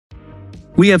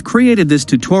We have created this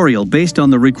tutorial based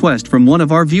on the request from one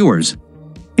of our viewers.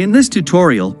 In this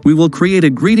tutorial, we will create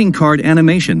a greeting card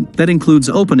animation that includes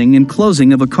opening and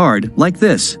closing of a card like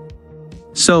this.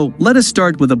 So, let us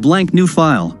start with a blank new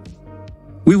file.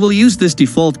 We will use this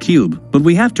default cube, but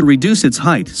we have to reduce its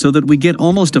height so that we get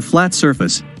almost a flat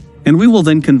surface, and we will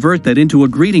then convert that into a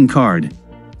greeting card.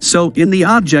 So, in the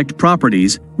object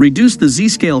properties, reduce the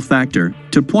z-scale factor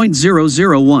to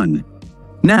 0.001.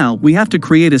 Now, we have to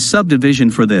create a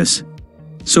subdivision for this.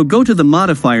 So go to the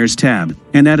Modifiers tab,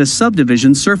 and add a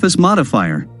subdivision surface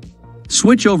modifier.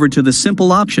 Switch over to the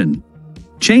Simple option.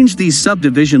 Change these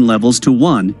subdivision levels to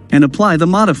 1, and apply the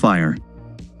modifier.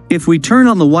 If we turn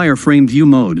on the wireframe view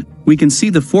mode, we can see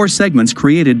the 4 segments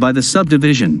created by the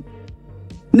subdivision.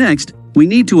 Next, we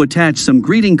need to attach some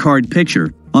greeting card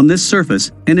picture on this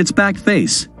surface and its back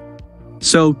face.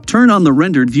 So, turn on the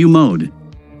rendered view mode.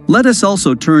 Let us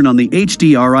also turn on the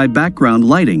HDRI background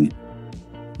lighting.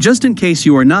 Just in case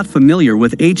you are not familiar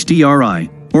with HDRI,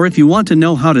 or if you want to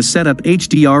know how to set up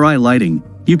HDRI lighting,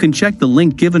 you can check the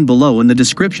link given below in the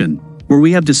description, where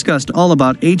we have discussed all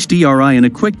about HDRI in a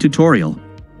quick tutorial.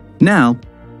 Now,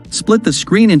 split the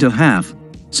screen into half,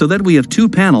 so that we have 2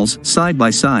 panels side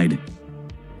by side.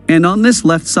 And on this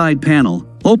left side panel,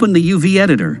 open the UV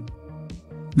editor.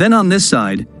 Then on this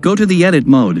side, go to the edit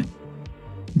mode.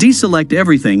 Deselect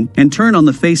everything and turn on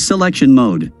the face selection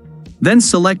mode. Then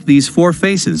select these 4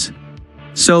 faces.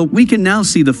 So we can now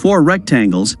see the 4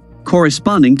 rectangles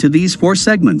corresponding to these 4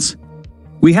 segments.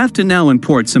 We have to now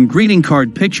import some greeting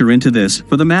card picture into this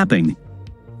for the mapping.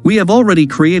 We have already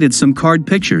created some card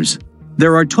pictures.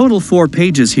 There are total 4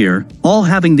 pages here, all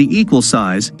having the equal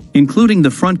size, including the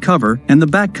front cover and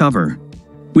the back cover.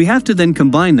 We have to then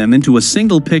combine them into a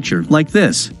single picture like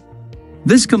this.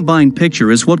 This combined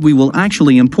picture is what we will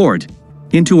actually import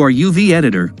into our UV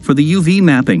editor for the UV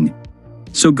mapping.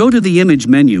 So go to the image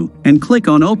menu and click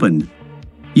on Open.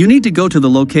 You need to go to the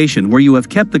location where you have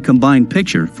kept the combined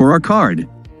picture for our card,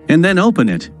 and then open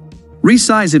it.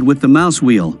 Resize it with the mouse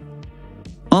wheel.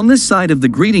 On this side of the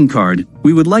greeting card,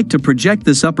 we would like to project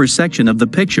this upper section of the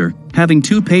picture, having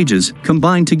 2 pages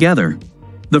combined together.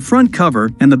 The front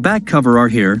cover and the back cover are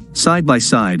here, side by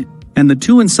side, and the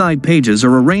 2 inside pages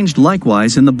are arranged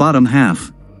likewise in the bottom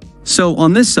half. So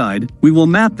on this side, we will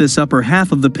map this upper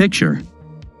half of the picture.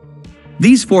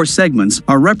 These 4 segments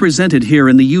are represented here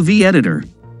in the UV editor.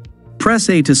 Press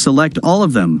A to select all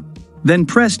of them. Then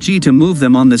press G to move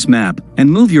them on this map,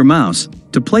 and move your mouse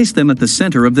to place them at the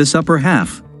center of this upper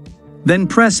half. Then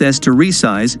press S to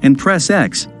resize and press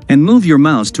X, and move your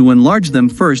mouse to enlarge them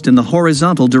first in the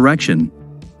horizontal direction.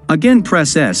 Again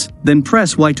press S, then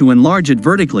press Y to enlarge it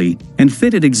vertically, and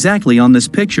fit it exactly on this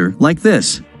picture like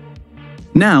this.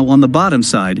 Now on the bottom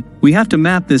side, we have to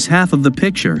map this half of the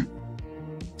picture.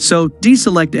 So,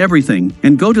 deselect everything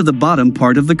and go to the bottom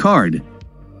part of the card.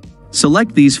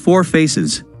 Select these 4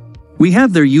 faces. We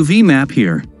have their UV map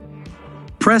here.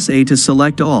 Press A to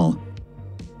select all.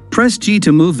 Press G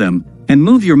to move them, and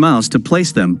move your mouse to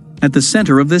place them at the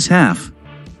center of this half.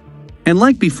 And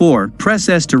like before, press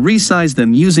S to resize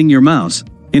them using your mouse,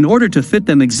 in order to fit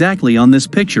them exactly on this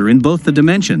picture in both the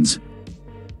dimensions.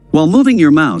 While moving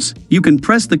your mouse, you can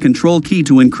press the Control key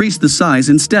to increase the size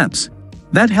in steps.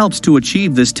 That helps to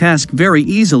achieve this task very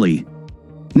easily.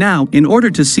 Now, in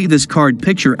order to see this card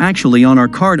picture actually on our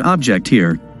card object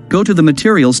here, go to the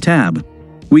Materials tab.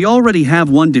 We already have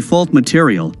one default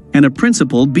material, and a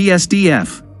principled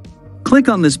BSDF. Click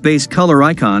on this base color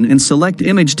icon and select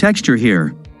Image Texture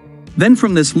here. Then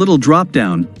from this little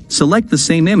drop-down, select the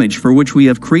same image for which we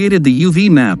have created the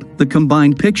UV map, the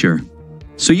combined picture.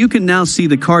 So you can now see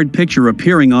the card picture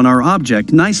appearing on our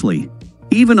object nicely.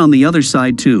 Even on the other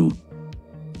side too.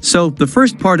 So, the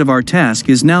first part of our task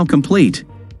is now complete.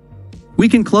 We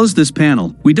can close this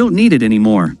panel, we don't need it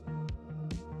anymore.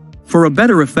 For a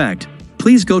better effect,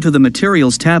 please go to the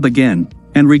Materials tab again,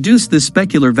 and reduce this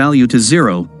specular value to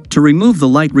 0, to remove the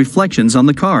light reflections on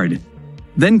the card.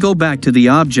 Then go back to the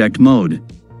object mode.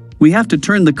 We have to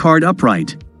turn the card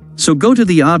upright. So go to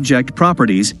the object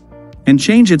properties, and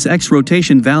change its X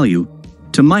rotation value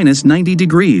to -90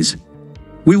 degrees.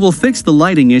 We will fix the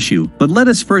lighting issue, but let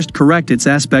us first correct its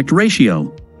aspect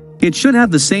ratio. It should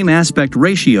have the same aspect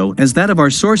ratio as that of our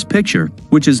source picture,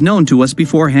 which is known to us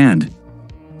beforehand.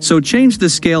 So change the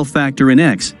scale factor in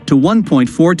X to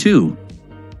 1.42.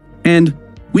 And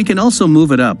we can also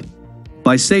move it up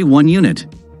by say 1 unit.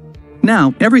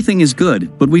 Now, everything is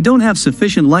good, but we don't have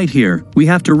sufficient light here, we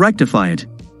have to rectify it.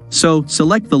 So,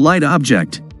 select the light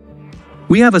object.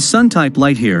 We have a sun type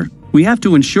light here. We have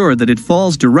to ensure that it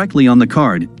falls directly on the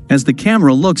card, as the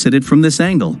camera looks at it from this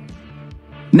angle.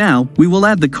 Now, we will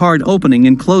add the card opening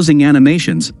and closing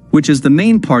animations, which is the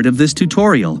main part of this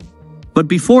tutorial. But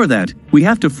before that, we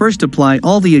have to first apply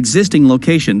all the existing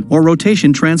location or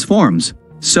rotation transforms.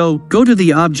 So, go to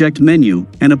the Object menu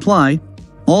and apply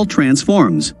all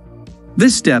transforms.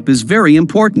 This step is very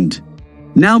important.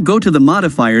 Now go to the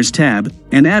Modifiers tab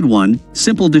and add one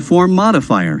simple Deform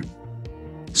Modifier.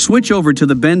 Switch over to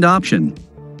the Bend option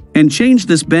and change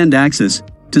this bend axis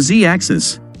to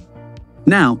Z-axis.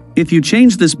 Now, if you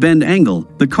change this bend angle,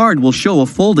 the card will show a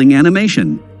folding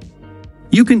animation.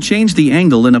 You can change the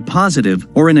angle in a positive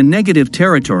or in a negative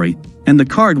territory, and the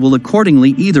card will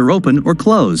accordingly either open or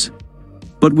close.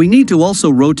 But we need to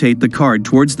also rotate the card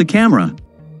towards the camera.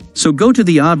 So go to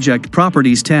the Object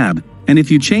Properties tab, and if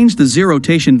you change the Z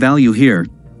rotation value here,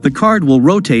 the card will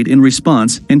rotate in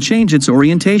response and change its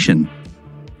orientation.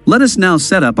 Let us now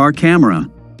set up our camera.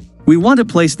 We want to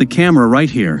place the camera right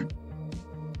here.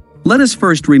 Let us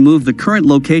first remove the current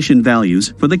location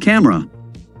values for the camera.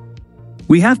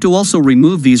 We have to also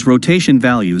remove these rotation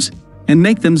values and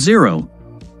make them 0.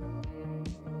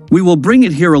 We will bring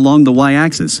it here along the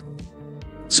y-axis,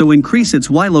 so increase its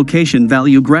y location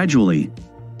value gradually.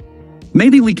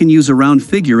 Maybe we can use a round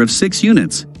figure of 6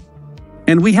 units.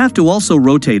 And we have to also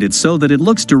rotate it so that it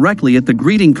looks directly at the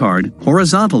greeting card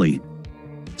horizontally.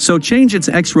 So change its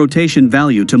x rotation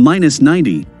value to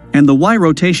 -90 and the y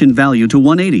rotation value to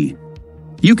 180.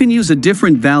 You can use a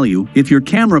different value if your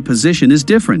camera position is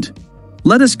different.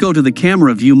 Let us go to the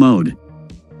camera view mode.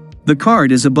 The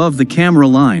card is above the camera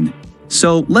line,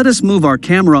 so let us move our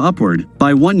camera upward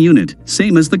by 1 unit,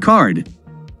 same as the card.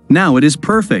 Now it is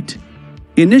perfect.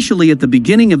 Initially at the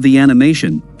beginning of the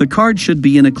animation, the card should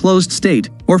be in a closed state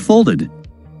or folded.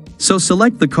 So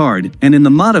select the card and in the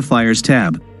Modifiers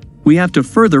tab, we have to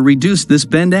further reduce this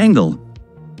bend angle.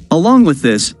 Along with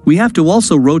this, we have to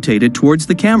also rotate it towards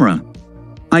the camera.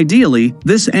 Ideally,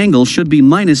 this angle should be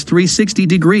 -360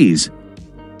 degrees.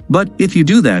 But if you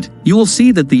do that, you will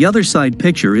see that the other side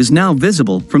picture is now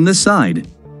visible from this side.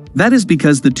 That is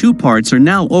because the two parts are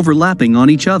now overlapping on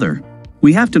each other.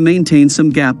 We have to maintain some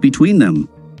gap between them.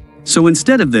 So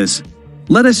instead of this,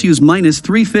 let us use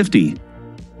 -350.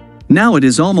 Now it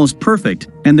is almost perfect,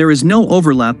 and there is no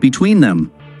overlap between them.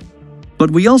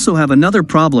 But we also have another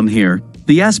problem here.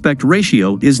 The aspect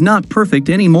ratio is not perfect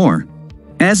anymore.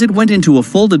 As it went into a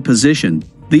folded position,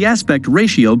 the aspect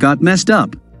ratio got messed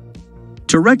up.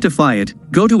 To rectify it,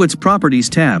 go to its Properties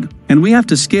tab, and we have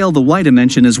to scale the Y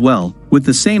dimension as well, with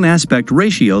the same aspect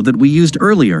ratio that we used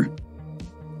earlier.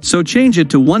 So change it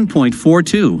to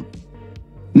 1.42.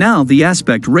 Now the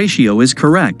aspect ratio is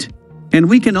correct. And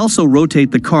we can also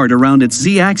rotate the card around its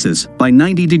Z-axis by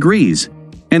 90 degrees.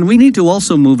 And we need to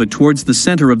also move it towards the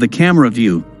center of the camera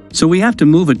view, so we have to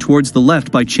move it towards the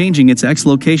left by changing its X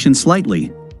location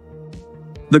slightly.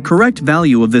 The correct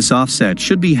value of this offset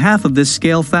should be half of this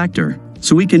scale factor,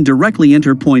 so we can directly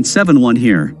enter 0.71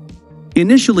 here.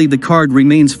 Initially the card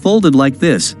remains folded like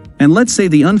this, and let's say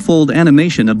the unfold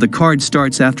animation of the card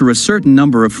starts after a certain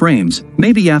number of frames,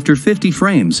 maybe after 50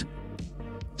 frames.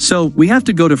 So we have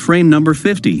to go to frame number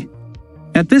 50.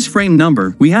 At this frame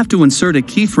number, we have to insert a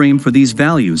keyframe for these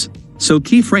values, so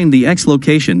keyframe the X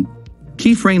location,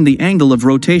 keyframe the angle of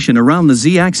rotation around the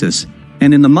Z-axis,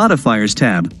 and in the Modifiers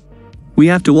tab, we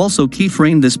have to also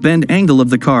keyframe this bend angle of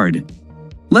the card.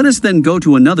 Let us then go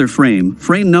to another frame,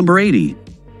 frame number 80.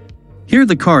 Here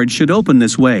the card should open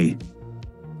this way.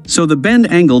 So the bend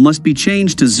angle must be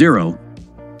changed to 0,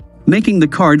 making the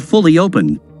card fully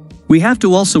open. We have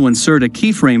to also insert a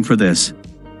keyframe for this.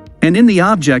 And in the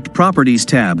Object Properties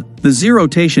tab, the Z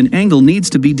rotation angle needs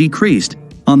to be decreased,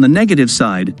 on the negative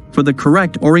side, for the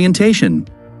correct orientation.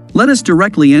 Let us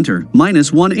directly enter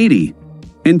 -180,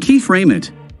 and keyframe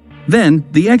it. Then,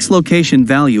 the X location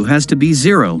value has to be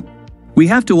 0. We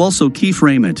have to also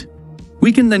keyframe it.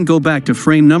 We can then go back to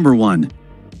frame number 1.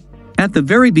 At the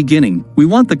very beginning, we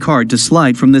want the card to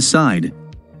slide from this side.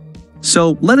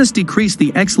 So, let us decrease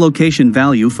the X location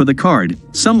value for the card,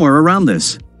 somewhere around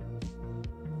this.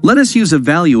 Let us use a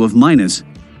value of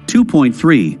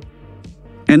 -2.3.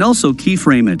 And also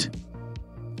keyframe it.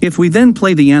 If we then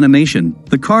play the animation,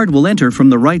 the card will enter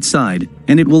from the right side,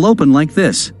 and it will open like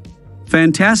this.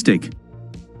 Fantastic!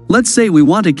 Let's say we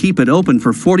want to keep it open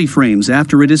for 40 frames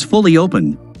after it is fully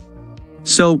open.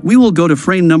 So, we will go to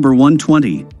frame number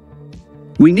 120.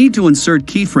 We need to insert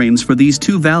keyframes for these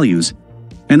two values,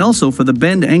 and also for the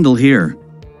bend angle here.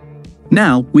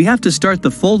 Now, we have to start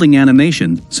the folding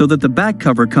animation so that the back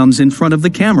cover comes in front of the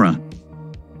camera.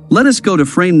 Let us go to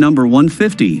frame number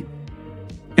 150.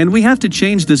 And we have to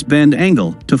change this bend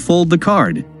angle to fold the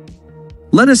card.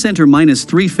 Let us enter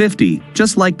 -350,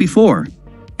 just like before,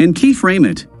 and keyframe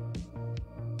it.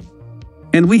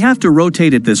 And we have to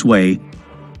rotate it this way.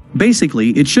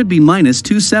 Basically, it should be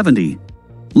 -270.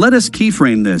 Let us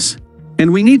keyframe this.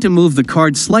 And we need to move the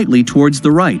card slightly towards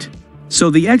the right. So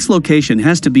the X location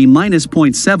has to be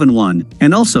 -0.71,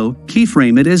 and also,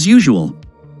 keyframe it as usual.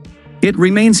 It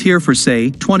remains here for say,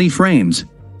 20 frames.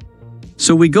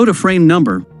 So we go to frame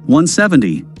number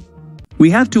 170.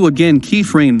 We have to again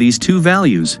keyframe these two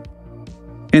values.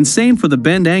 And same for the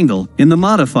bend angle in the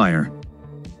modifier.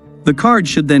 The card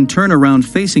should then turn around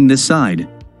facing this side.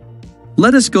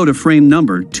 Let us go to frame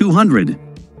number 200.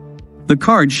 The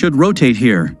card should rotate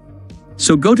here.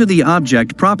 So go to the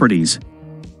object properties.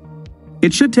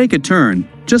 It should take a turn,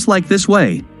 just like this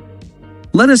way.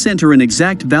 Let us enter an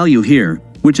exact value here,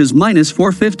 which is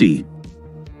 -450.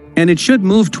 And it should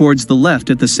move towards the left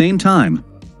at the same time.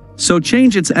 So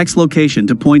change its X location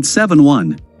to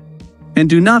 0.71. And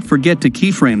do not forget to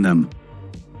keyframe them.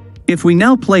 If we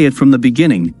now play it from the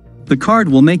beginning, the card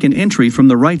will make an entry from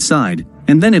the right side,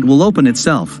 and then it will open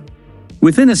itself.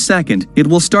 Within a second, it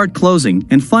will start closing,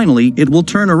 and finally it will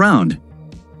turn around.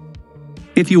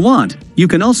 If you want, you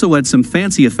can also add some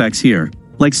fancy effects here,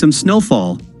 like some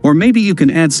snowfall, or maybe you can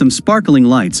add some sparkling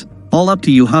lights, all up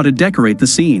to you how to decorate the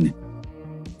scene.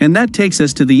 And that takes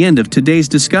us to the end of today's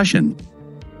discussion.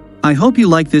 I hope you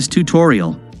like this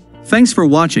tutorial. Thanks for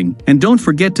watching, and don't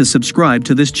forget to subscribe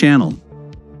to this channel.